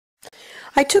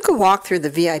I took a walk through the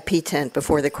VIP tent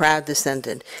before the crowd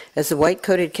descended as the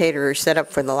white-coated caterers set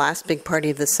up for the last big party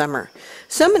of the summer.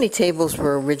 So many tables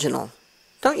were original.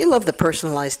 Don't you love the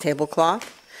personalized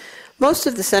tablecloth? Most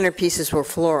of the centerpieces were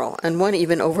floral, and one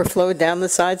even overflowed down the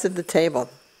sides of the table.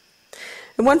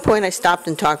 At one point I stopped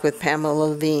and talked with Pamela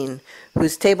Levine,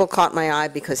 whose table caught my eye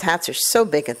because hats are so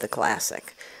big at the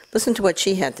Classic. Listen to what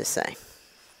she had to say.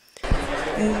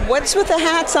 What's with the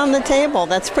hats on the table?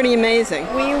 That's pretty amazing.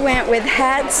 We went with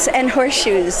hats and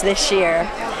horseshoes this year.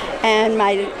 And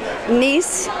my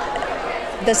niece,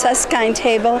 the Susskind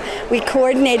table, we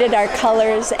coordinated our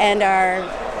colors and our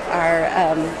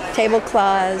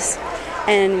tablecloths,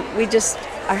 and we just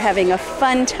are having a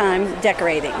fun time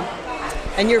decorating.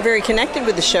 And you're very connected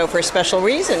with the show for a special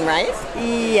reason, right?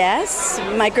 Yes.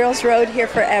 My girls rode here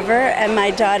forever, and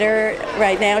my daughter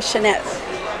right now, Shanette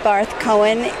Barth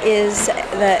Cohen, is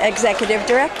the executive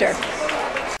director.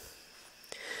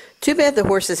 Too bad the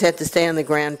horses had to stay on the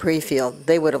Grand Prix field.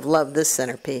 They would have loved this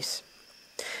centerpiece.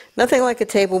 Nothing like a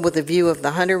table with a view of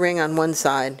the Hunter Ring on one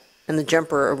side and the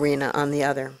Jumper Arena on the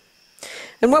other.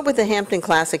 And what would the Hampton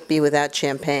Classic be without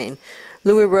champagne?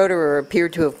 Louis Roederer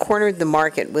appeared to have cornered the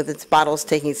market with its bottles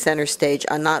taking center stage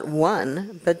on not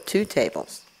one, but two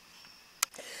tables.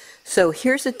 So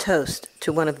here's a toast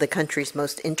to one of the country's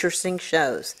most interesting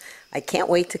shows. I can't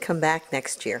wait to come back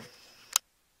next year.